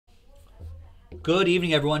Good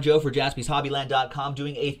evening, everyone. Joe for JaspysHobbyland.com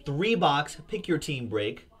doing a 3-box pick your team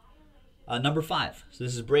break, number 5. So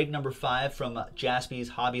this is break number 5 from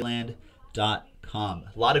JaspysHobbyland.com.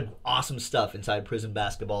 A lot of awesome stuff inside Prizm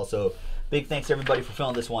basketball. So big thanks to everybody for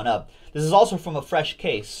filling this one up. This is also from a fresh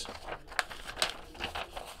case.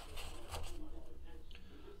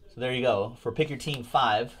 So there you go for pick your team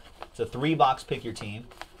 5. It's a 3-box pick your team.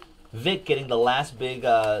 Vic getting the last big,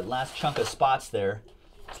 last chunk of spots there.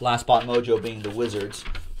 Last spot mojo being the Wizards.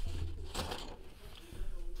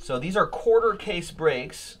 So these are quarter case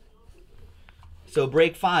breaks. So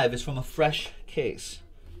break 5 is from a fresh case.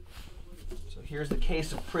 So here's the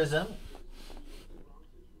case of Prizm.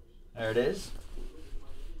 There it is.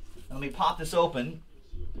 And let me pop this open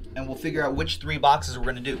and we'll figure out which 3 boxes we're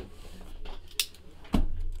going to do.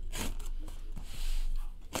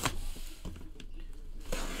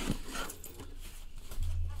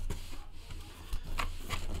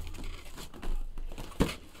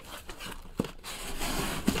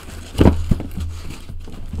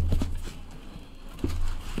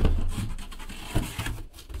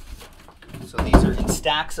 So these are in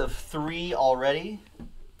stacks of 3 already.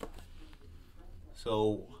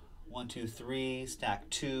 So 1, 2, 3, stack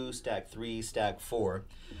 2, stack 3, stack 4.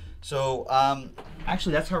 So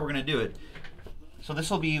actually that's how we're going to do it. So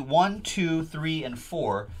this will be 1, 2, 3, and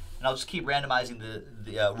 4. And I'll just keep randomizing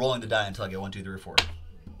the rolling the die until I get 1, 2, 3, or 4.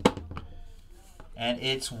 And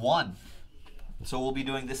it's 1. So we'll be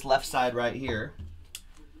doing this left side right here.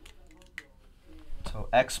 So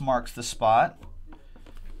X marks the spot.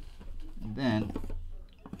 And then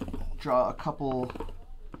draw a couple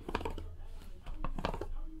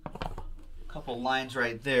lines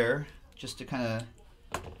right there just to kind of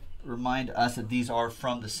remind us that these are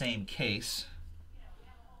from the same case.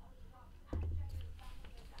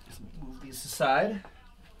 Just move these aside.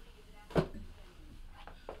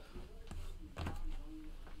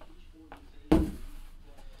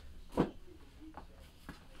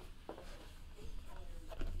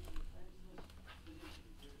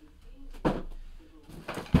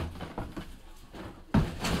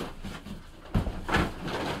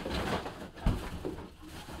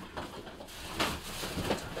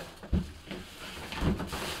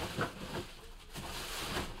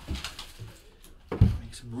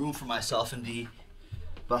 Room for myself in the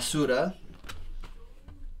basura.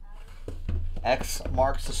 X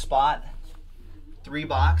marks the spot.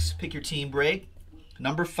 3-box, pick your team break.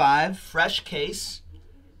 Number 5, fresh case.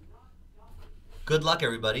 Good luck,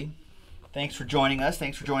 everybody. Thanks for joining us.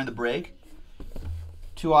 Thanks for joining the break.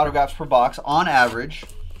 2 autographs per box on average.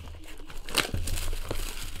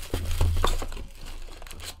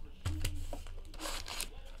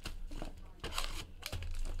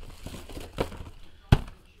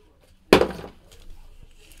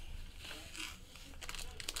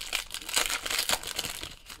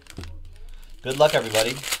 Good luck,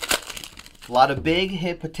 everybody. A lot of big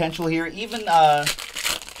hit potential here. Even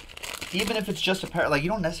if it's just a pair, like you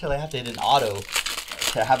don't necessarily have to hit an auto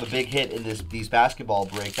to have a big hit in these basketball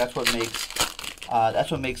breaks. That's what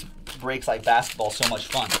makes breaks like basketball so much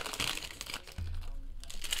fun.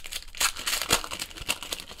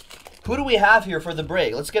 Who do we have here for the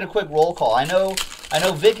break? Let's get a quick roll call. I know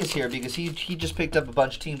Vic is here because he just picked up a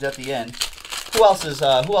bunch of teams at the end. Who else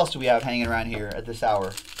do we have hanging around here at this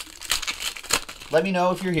hour? Let me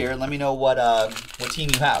know if you're here and let me know what team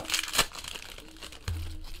you have.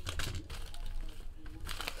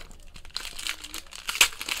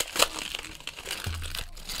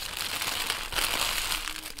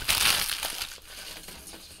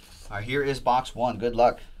 All right, here is box 1. Good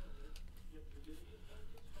luck.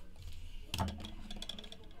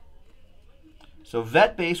 So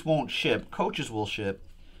vet base won't ship. Coaches will ship.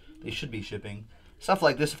 They should be shipping. Stuff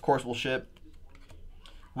like this, of course, will ship.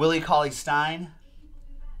 Willie Cauley-Stein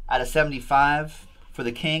out of 75 for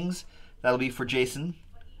the Kings. That'll be for Jason.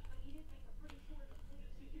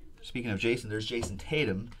 Speaking of Jason, there's Jason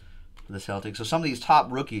Tatum for the Celtics. So some of these top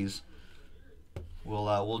rookies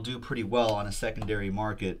will do pretty well on a secondary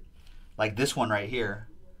market. Like this one right here.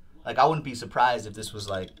 Like I wouldn't be surprised if this was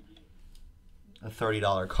like a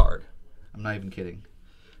 $30 card. I'm not even kidding.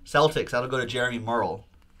 Celtics, that'll go to Jeremy Merle.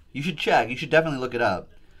 You should check. You should definitely look it up.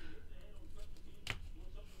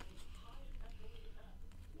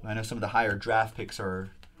 I know some of the higher draft picks are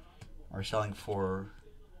selling for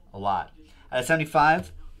a lot. At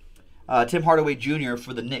 75, Tim Hardaway Jr.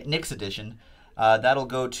 for the Knicks edition. That'll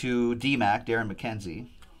go to D-Mac, Darren McKenzie.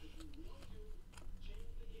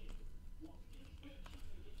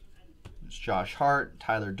 It's Josh Hart,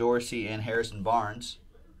 Tyler Dorsey, and Harrison Barnes.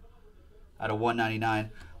 Out of 199.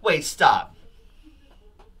 Wait, stop.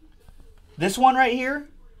 This one right here?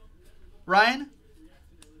 Ryan?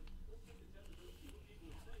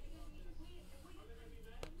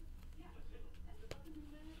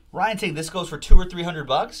 Ryan saying this goes for $200 or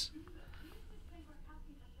 $300?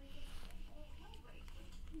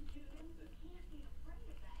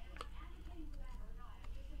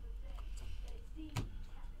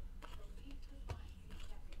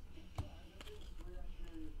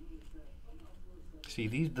 See,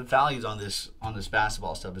 the values on this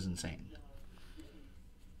basketball stuff is insane.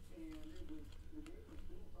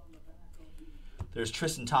 There's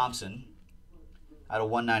Tristan Thompson out of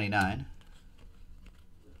 199.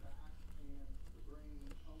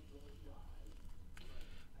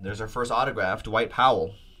 There's our first autograph, Dwight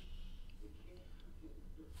Powell.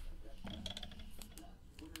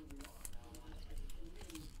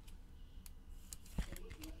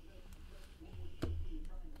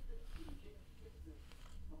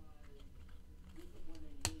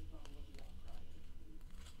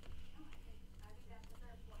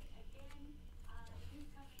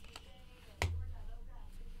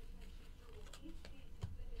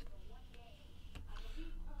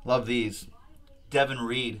 Love these. Devin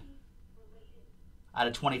Reed out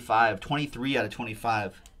of 25. 23 out of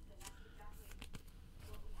 25.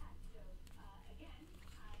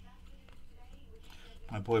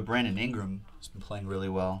 My boy Brandon Ingram has been playing really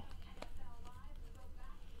well.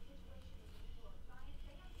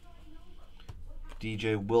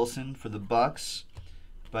 DJ Wilson for the Bucks.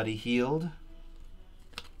 Buddy Hield.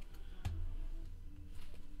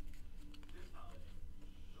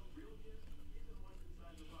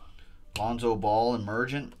 Lonzo Ball,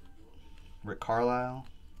 Emergent. Rick Carlisle.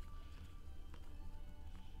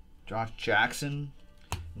 Josh Jackson.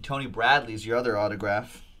 And Tony Bradley's your other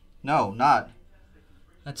autograph. No, not.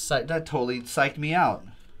 That totally psyched me out.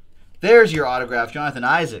 There's your autograph, Jonathan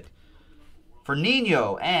Isaac. For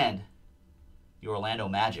Nino and the Orlando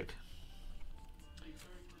Magic.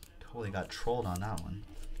 Totally got trolled on that one.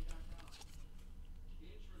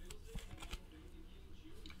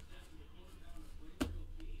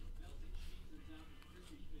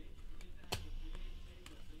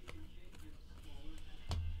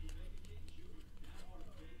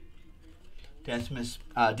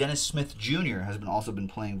 Dennis Smith Jr. has also been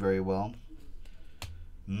playing very well.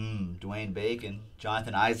 Dwayne Bacon.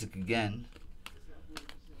 Jonathan Isaac again.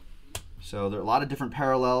 So there are a lot of different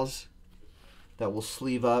parallels that will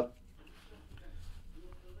sleeve up.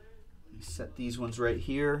 Set these ones right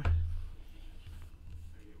here.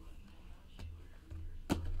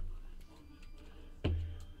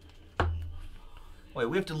 Wait,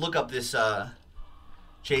 we have to look up this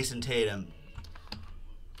Jason Tatum.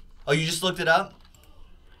 Oh, you just looked it up?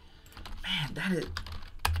 Man,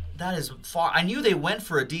 that is far. I knew they went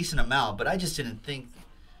for a decent amount, but I just didn't think.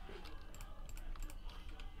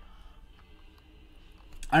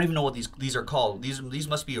 I don't even know what these are called. These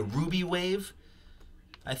must be a ruby wave,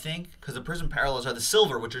 I think, because the Prizm parallels are the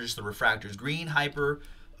silver, which are just the refractors. Green, hyper,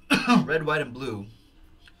 red, white, and blue.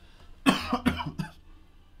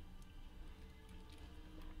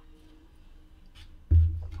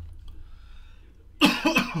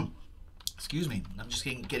 Excuse me. I'm just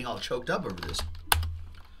getting all choked up over this.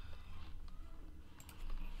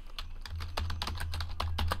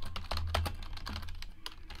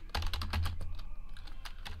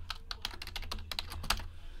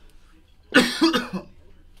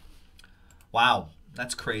 Wow,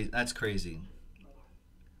 that's crazy. That's crazy.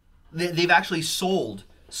 They've actually sold,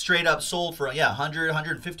 straight up sold for 100,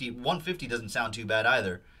 150, 150 doesn't sound too bad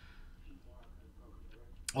either.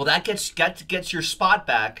 Well, that gets your spot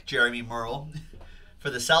back, Jeremy Merle, for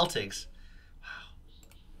the Celtics. Wow.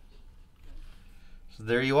 So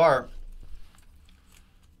there you are.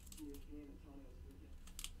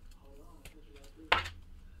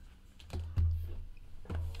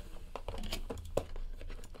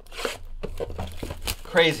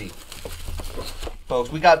 Crazy. Folks,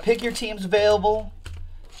 we got pick your teams available.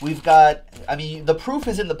 We've got, I mean, the proof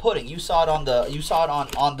is in the pudding. You saw it on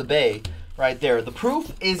the bay. Right there. The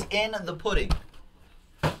proof is in the pudding.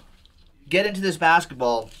 Get into this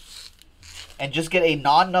basketball and just get a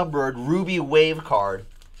non-numbered Ruby Wave card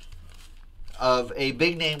of a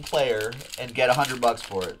big name player and get $100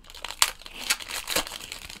 for it.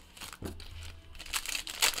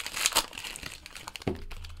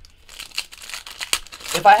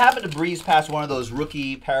 If I happen to breeze past one of those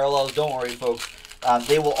rookie parallels, don't worry, folks.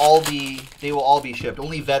 They will all be shipped.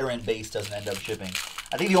 Only veteran base doesn't end up shipping.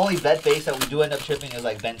 I think the only vet base that we do end up shipping is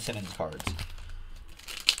like Ben Simmons cards.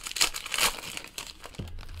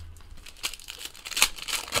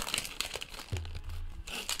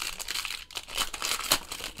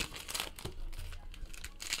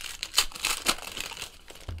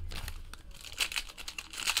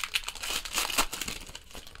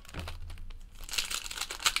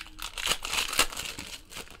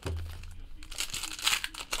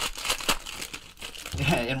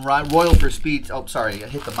 in Royal for Speed. Oh, sorry, I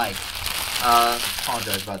hit the mic.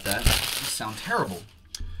 Apologize about that. These sound terrible.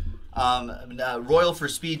 Royal for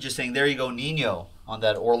Speed just saying, there you go, Nino, on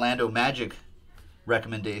that Orlando Magic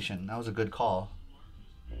recommendation. That was a good call.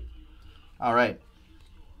 All right.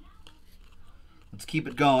 Let's keep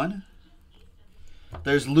it going.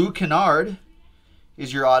 There's Lou Kennard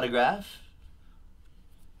is your autograph.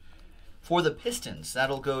 For the Pistons,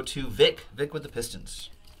 that'll go to Vic. Vic with the Pistons.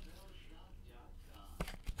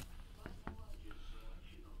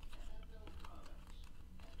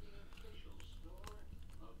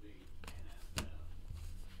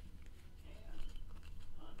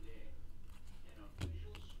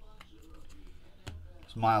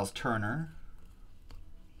 It's Miles Turner.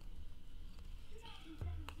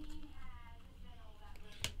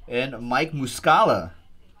 And Mike Muscala.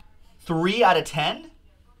 3 out of 10?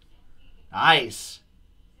 Nice.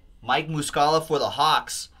 Mike Muscala for the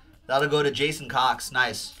Hawks. That'll go to Jason Cox.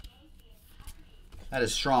 Nice. That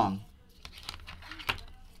is strong.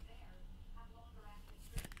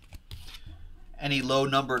 Any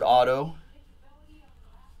low-numbered auto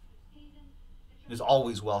is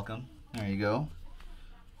always welcome. There you go.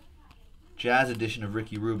 Jazz edition of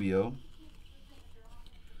Ricky Rubio.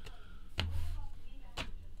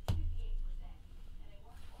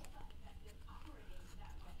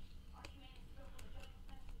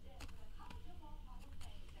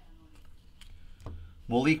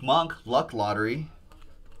 Malik Monk, Luck Lottery.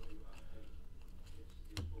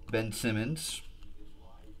 Ben Simmons.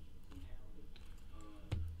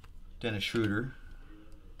 Dennis Schroeder.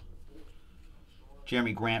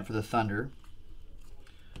 Jeremy Grant for the Thunder.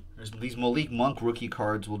 These Malik Monk rookie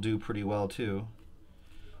cards will do pretty well too.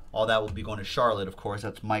 All that will be going to Charlotte, of course.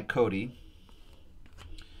 That's Mike Cody.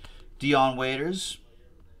 Dion Waiters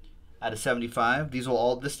out of 75.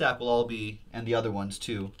 This stack will all be, and the other ones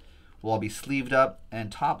too, will all be sleeved up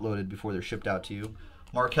and top loaded before they're shipped out to you.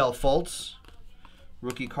 Markelle Fultz,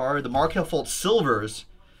 rookie card. The Markelle Fultz Silvers,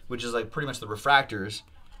 which is like pretty much the refractors,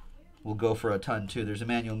 will go for a ton too. There's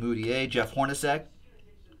Emmanuel Mudiay, Jeff Hornacek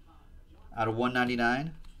out of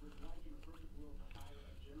 199.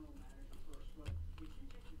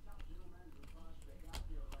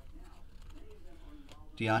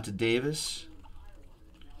 Deonta Davis,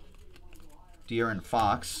 De'Aaron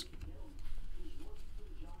Fox,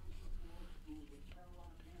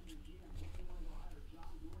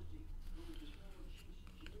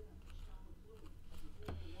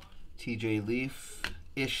 TJ Leaf,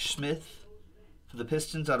 Ish Smith for the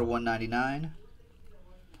Pistons out of 199.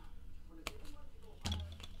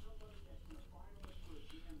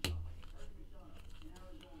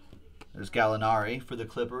 There's Gallinari for the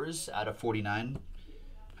Clippers out of 49.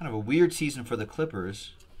 Kind of a weird season for the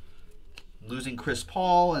Clippers. Losing Chris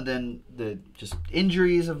Paul, and then the just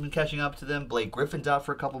injuries have been catching up to them. Blake Griffin's out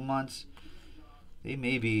for a couple months. They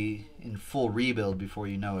may be in full rebuild before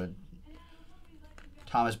you know it.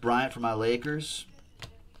 Thomas Bryant for my Lakers.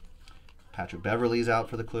 Patrick Beverley's out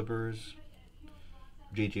for the Clippers.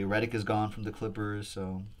 JJ Redick is gone from the Clippers,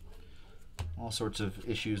 so all sorts of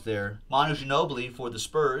issues there. Manu Ginobili for the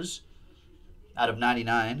Spurs out of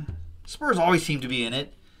 99. Spurs always seem to be in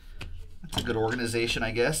it. That's a good organization,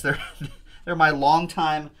 I guess. They're my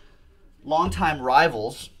longtime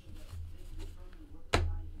rivals.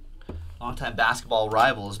 Longtime basketball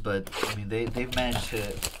rivals, but I mean they've managed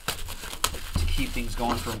to keep things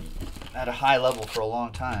going at a high level for a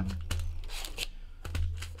long time.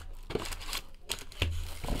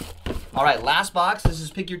 All right, last box. This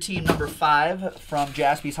is Pick Your Team number 5 from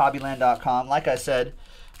JaspysHobbyland.com. Like I said,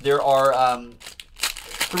 there are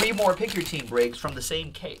 3 more Pick Your Team breaks from the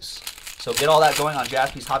same case. So get all that going on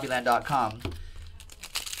JaspysHobbyland.com.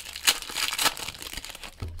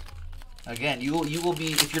 Again, you will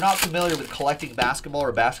be, if you're not familiar with collecting basketball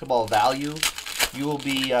or basketball value, you will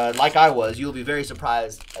be, like I was, you will be very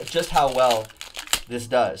surprised at just how well this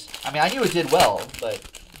does. I mean, I knew it did well, but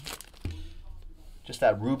just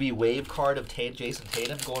that Ruby Wave card of Jason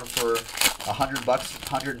Tatum going for $100,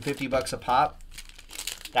 $150 a pop.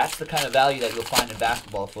 That's the kind of value that you'll find in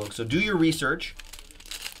basketball, folks. So do your research.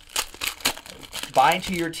 Buy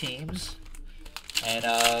into your teams. And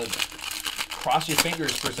cross your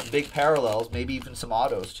fingers for some big parallels. Maybe even some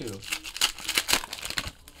autos, too.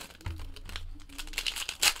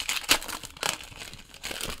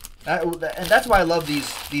 And that's why I love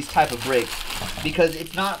these type of breaks. Because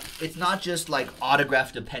it's not just like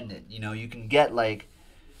autograph dependent. You know, you can get like,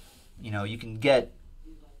 you can get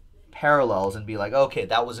parallels and be like, okay,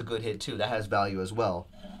 that was a good hit too. That has value as well.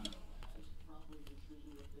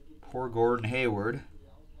 Poor Gordon Hayward.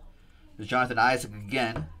 There's Jonathan Isaac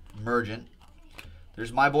again, Emergent.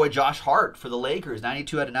 There's my boy Josh Hart for the Lakers,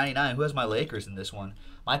 92 out of 99. Who has my Lakers in this one?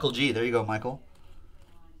 Michael G. There you go, Michael.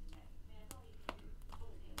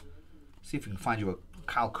 See if we can find you a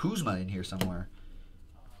Kyle Kuzma in here somewhere.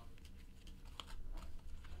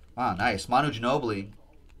 Ah, nice. Manu Ginobili.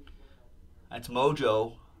 That's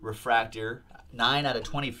Mojo Refractor. 9 out of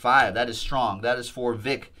 25. That is strong. That is for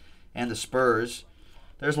Vic and the Spurs.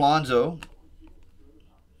 There's Lonzo.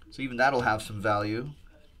 So even that'll have some value.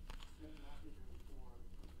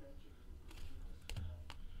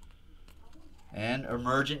 And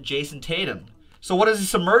emergent Jason Tatum. So what does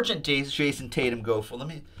this emergent Jason Tatum go for?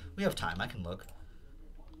 We have time. I can look.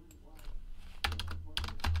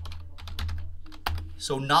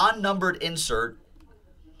 So non-numbered insert.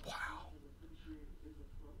 Wow.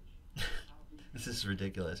 This is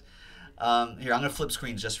ridiculous. Here, I'm going to flip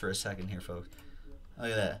screens just for a second here, folks.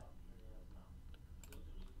 Look at that.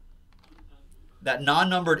 That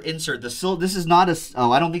non-numbered insert. This is not a...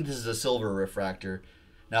 Oh, I don't think this is a silver refractor.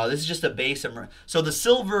 No, this is just a base. So the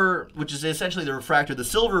silver, which is essentially the refractor, the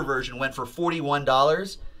silver version went for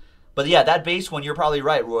 $41. But yeah, that base one, you're probably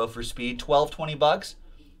right, Royal for Speed. 12, 20 bucks.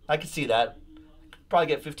 I could see that. Probably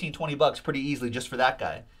get 15, 20 bucks pretty easily just for that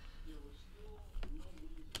guy.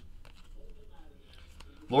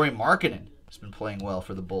 Lauri Markkanen has been playing well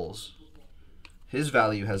for the Bulls. His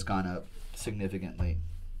value has gone up significantly.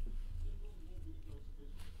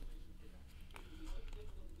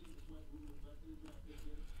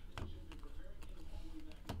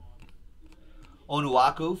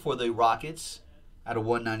 Onuaku for the Rockets out of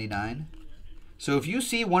 199. So if you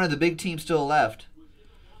see one of the big teams still left,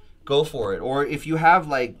 go for it. Or if you have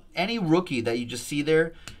like any rookie that you just see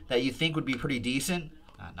there that you think would be pretty decent,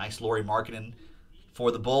 nice Lauri Markkanen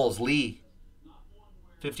for the Bulls. Lee,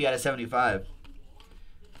 50 out of 75.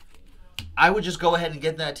 I would just go ahead and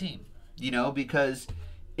get that team, you know, because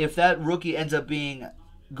if that rookie ends up being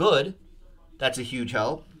good, that's a huge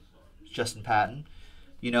help. Justin Patton,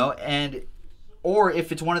 you know, and or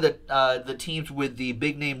if it's one of the teams with the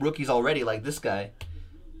big name rookies already, like this guy,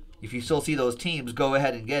 if you still see those teams, go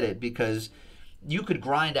ahead and get it, because you could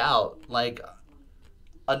grind out like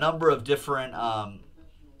a number of different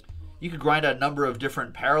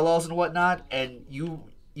parallels and whatnot, and you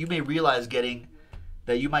may realize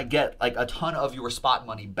that you might get like a ton of your spot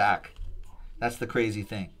money back. That's the crazy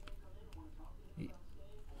thing.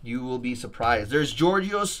 You will be surprised. There's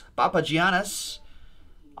Georgios Papagiannis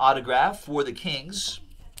autograph for the Kings.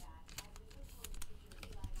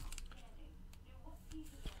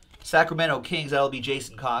 Sacramento Kings, that'll be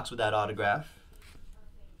Jason Cox with that autograph.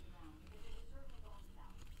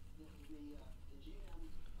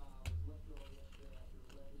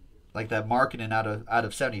 Like that Markkanen out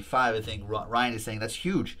of 75, I think Ryan is saying. That's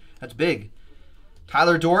huge. That's big.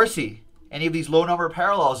 Tyler Dorsey. Any of these low number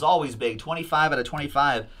parallels is always big. 25 out of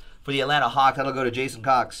 25 for the Atlanta Hawks. That'll go to Jason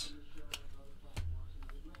Cox.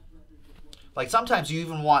 Like sometimes you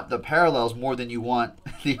even want the parallels more than you want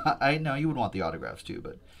the... I know you would want the autographs too,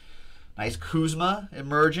 but... Nice Kuzma,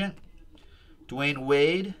 emergent. Dwayne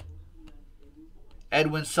Wade.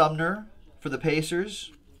 Edwin Sumner for the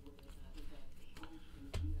Pacers.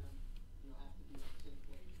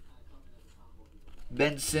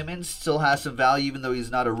 Ben Simmons still has some value even though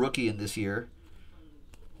he's not a rookie in this year.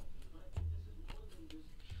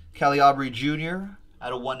 Kelly Oubre Jr.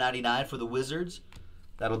 out of 199 for the Wizards.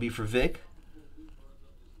 That'll be for Vic.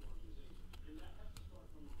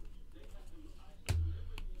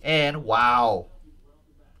 And wow.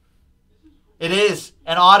 It is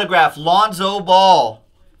an autograph. Lonzo Ball.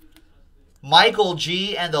 Michael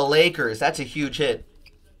G. and the Lakers. That's a huge hit.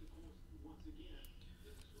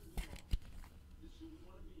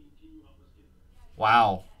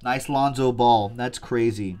 Wow. Nice Lonzo Ball. That's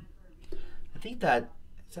crazy. I think that...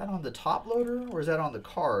 Is that on the top loader or is that on the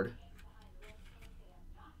card?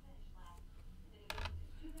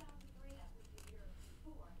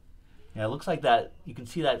 Yeah, it looks like that. You can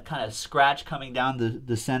see that kind of scratch coming down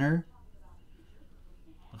the center.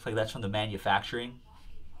 Looks like that's from the manufacturing.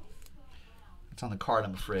 It's on the card,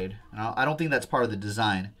 I'm afraid. And I don't think that's part of the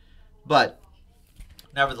design. But,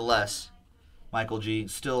 nevertheless, Michael G.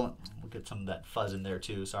 Still, we'll get some of that fuzz in there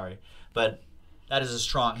too, sorry. But that is a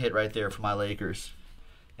strong hit right there for my Lakers.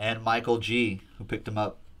 And Michael G., who picked him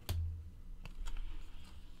up.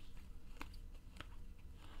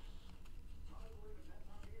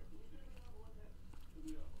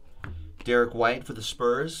 Derek White for the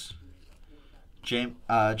Spurs. Jimmy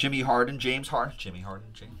Harden. James Harden.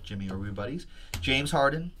 Jimmy, are we buddies? James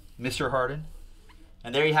Harden. Mr. Harden.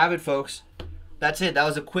 And there you have it, folks. That's it. That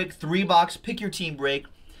was a quick 3-box pick your team break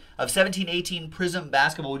of 17-18 Prizm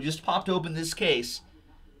basketball. We just popped open this case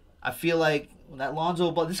I feel like that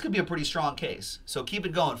Lonzo Ball, this could be a pretty strong case. So keep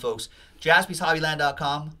it going, folks.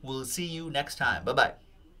 JaspysHobbyland.com. We'll see you next time. Bye-bye.